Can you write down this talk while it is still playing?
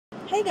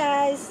Hey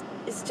guys,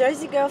 it's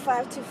Jersey Girl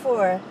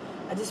 524.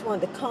 I just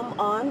wanted to come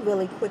on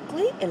really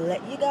quickly and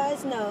let you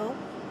guys know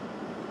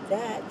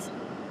that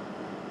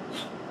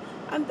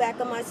I'm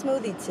back on my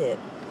smoothie tip.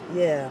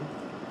 Yeah,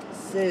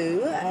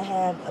 so I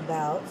have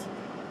about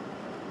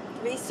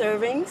 3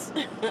 servings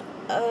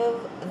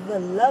of the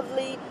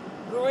lovely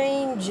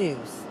green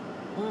juice.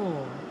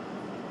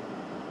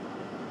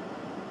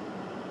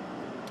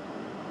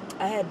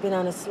 I had been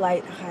on a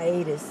slight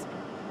hiatus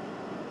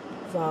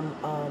from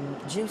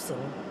juicing.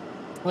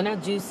 Well, not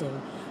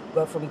juicing,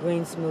 but from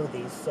green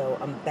smoothies. So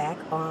I'm back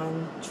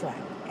on track,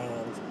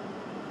 and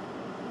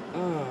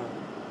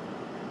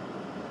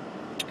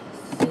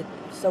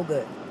so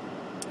good.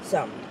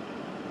 So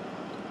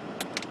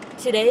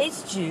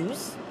today's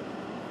juice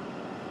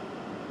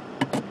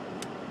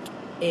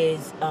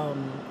is a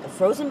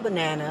frozen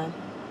banana,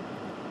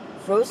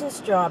 frozen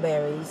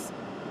strawberries,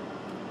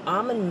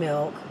 almond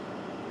milk,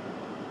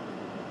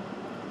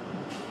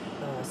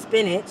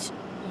 spinach,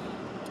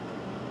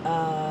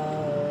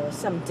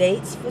 some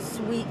dates for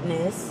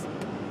sweetness,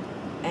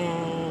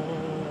 and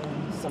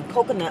some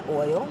coconut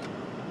oil.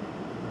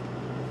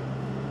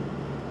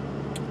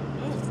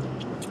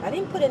 I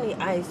didn't put any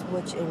ice,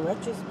 which in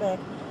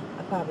retrospect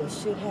I probably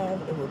should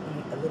have. It would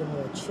be a little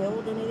more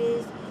chilled than it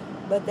is,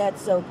 but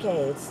that's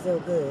okay. It's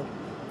still good.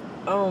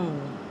 So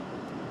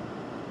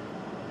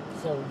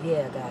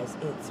yeah, guys,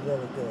 it's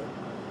really good.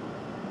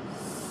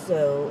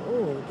 So,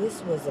 ooh,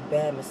 this was a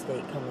bad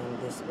mistake coming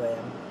this way.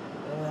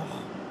 Ugh.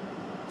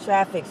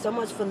 Traffic, so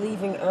much for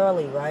leaving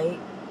early, right?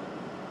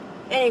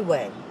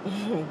 Anyway,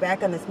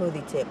 back on the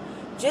smoothie tip.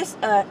 Just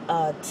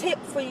a tip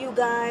for you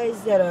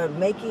guys that are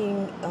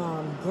making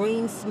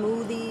green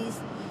smoothies,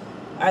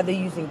 either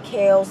using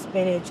kale,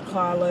 spinach,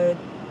 collard,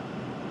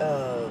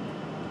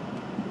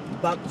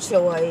 bok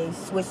choy,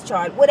 Swiss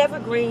chard, whatever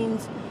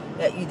greens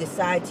that you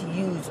decide to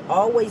use.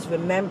 Always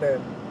remember,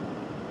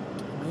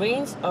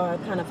 greens are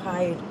kind of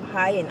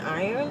high in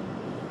iron,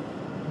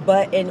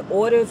 but in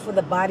order for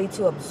the body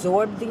to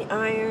absorb the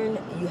iron,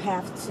 you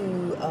have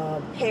to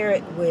pair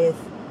it with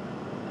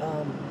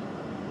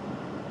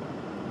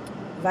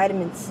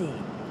vitamin C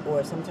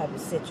or some type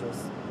of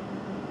citrus.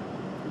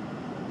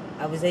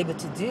 I was able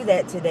to do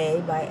that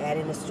today by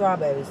adding the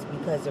strawberries,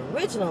 because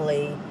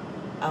originally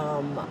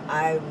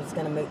I was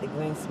going to make the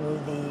green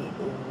smoothie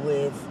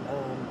with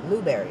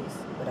blueberries,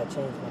 but I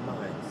changed my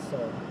mind. So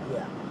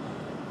yeah.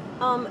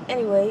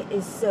 Anyway,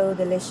 it's so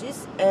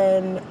delicious,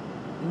 and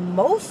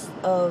most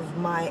of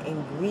my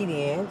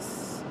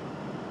ingredients,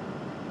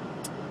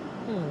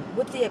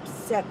 with the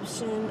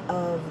exception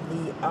of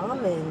the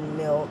almond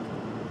milk,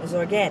 is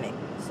organic.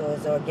 So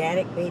it's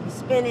organic baby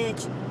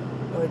spinach,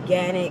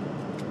 organic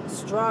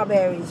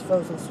strawberries,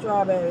 frozen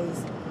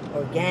strawberries,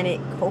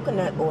 organic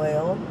coconut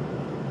oil.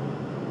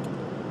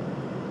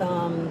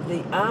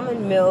 The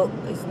almond milk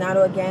is not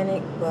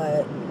organic,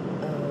 but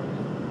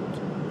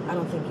I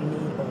don't think you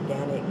need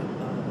organic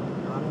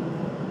almond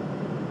milk.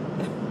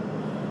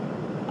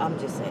 I'm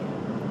just saying.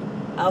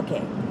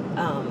 Okay.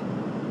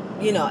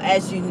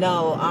 As you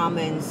know,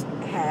 almonds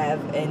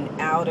have an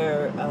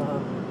outer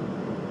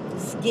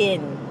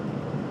skin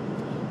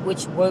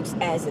which works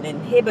as an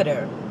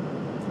inhibitor.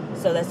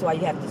 So that's why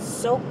you have to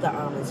soak the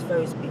almonds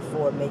first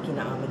before making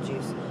the almond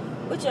juice,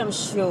 which I'm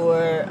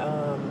sure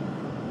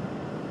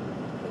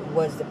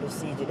was the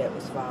procedure that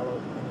was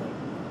followed.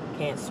 I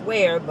can't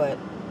swear, but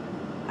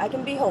I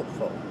can be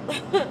hopeful.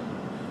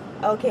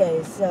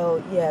 Okay,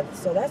 so yeah,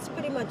 so that's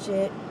pretty much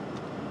it.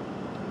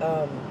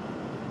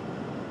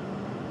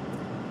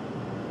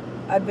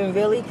 I've been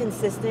really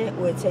consistent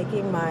with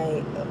taking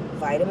my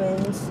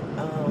vitamins.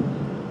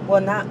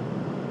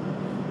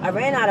 I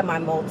ran out of my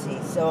multi,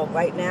 so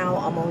right now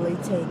I'm only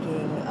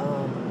taking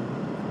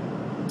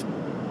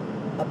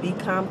a B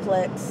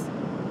complex,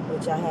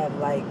 which I have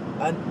like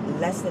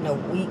less than a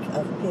week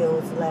of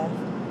pills left.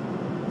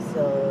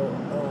 So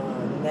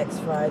next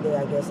Friday,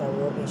 I guess I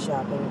will be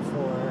shopping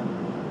for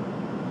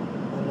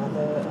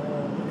another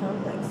B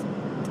complex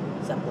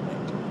supplement.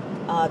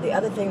 The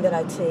other thing that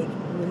I take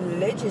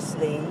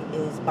religiously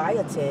is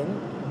biotin.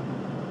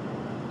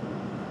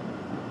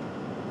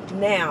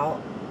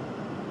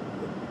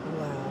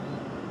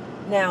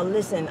 Now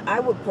listen, I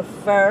would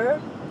prefer,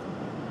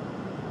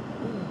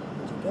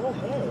 go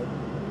ahead.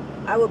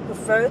 I would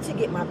prefer to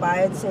get my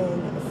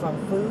biotin from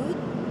food,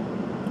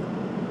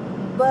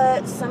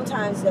 but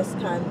sometimes that's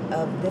kind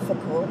of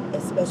difficult,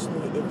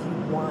 especially if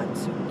you want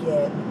to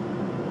get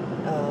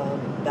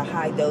the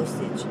high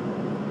dosage.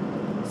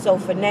 So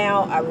for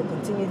now, I will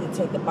continue to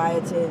take the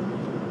biotin,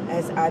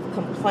 as I've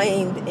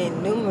complained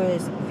in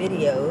numerous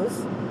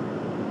videos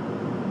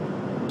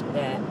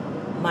that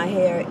my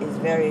hair is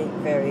very,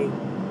 very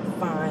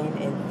fine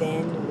and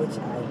thin, which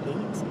I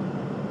hate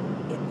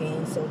it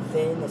being so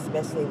thin,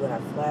 especially when I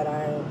flat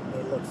iron.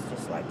 It looks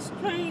just like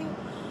string,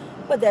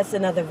 but that's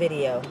another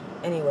video.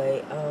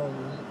 Anyway,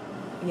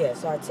 yeah,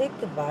 so I take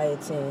the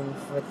biotin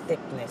for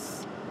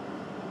thickness.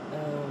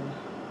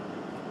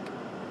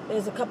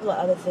 There's a couple of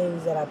other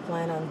things that I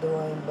plan on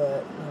doing,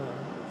 but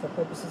for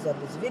purposes of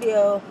this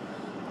video,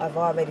 I've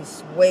already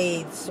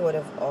swayed sort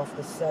of off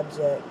the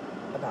subject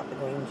about the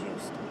green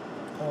juice.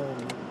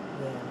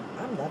 Yeah,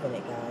 I'm loving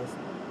it, guys.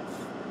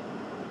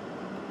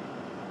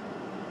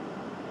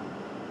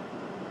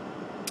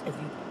 If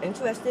you're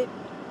interested,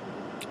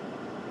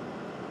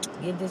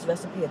 give this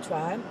recipe a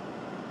try.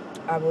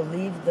 I will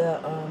leave the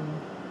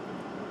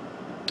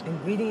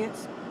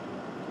ingredients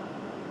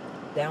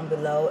down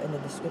below in the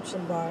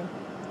description bar.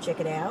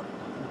 Check it out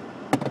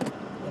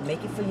and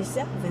make it for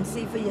yourself and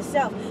see for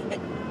yourself.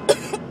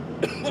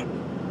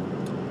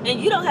 And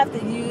you don't have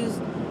to use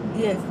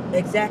the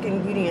exact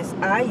ingredients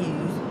I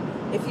use.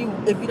 If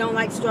you don't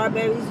like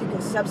strawberries, you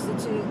can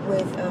substitute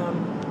with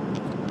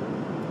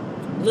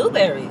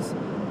blueberries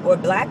or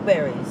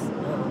blackberries.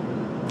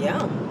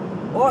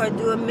 Yum. Or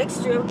do a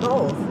mixture of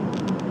both.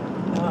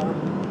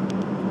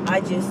 I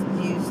just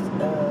used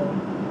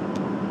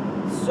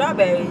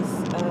strawberries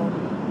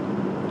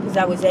because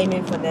I was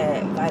aiming for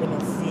that vitamin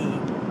C,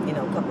 you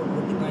know, coupled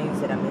with the greens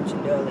that I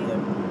mentioned earlier.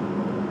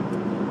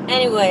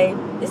 Anyway,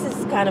 this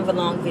is kind of a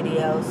long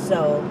video,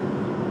 so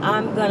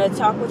I'm gonna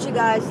talk with you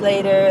guys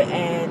later,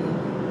 and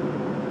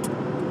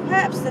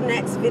perhaps the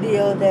next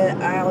video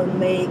that I'll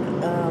make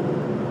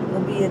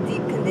will be a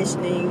deep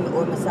conditioning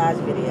or massage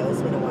video.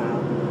 It's been a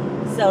while.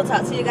 So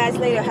talk to you guys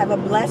later. Have a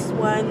blessed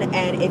one,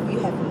 and if you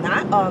have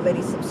not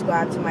already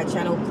subscribed to my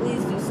channel,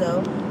 please do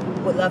so.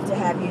 Would love to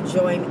have you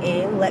join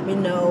in. Let me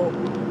know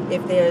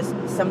if there's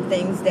some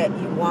things that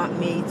you want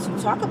me to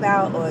talk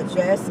about or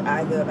address,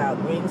 either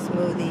about green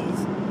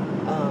smoothies,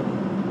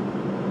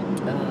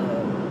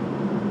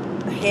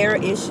 hair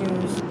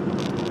issues,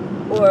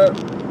 or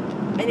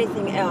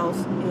anything else.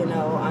 You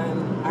know,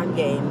 I'm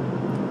game.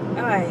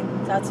 All right,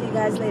 talk to you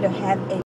guys later. Have a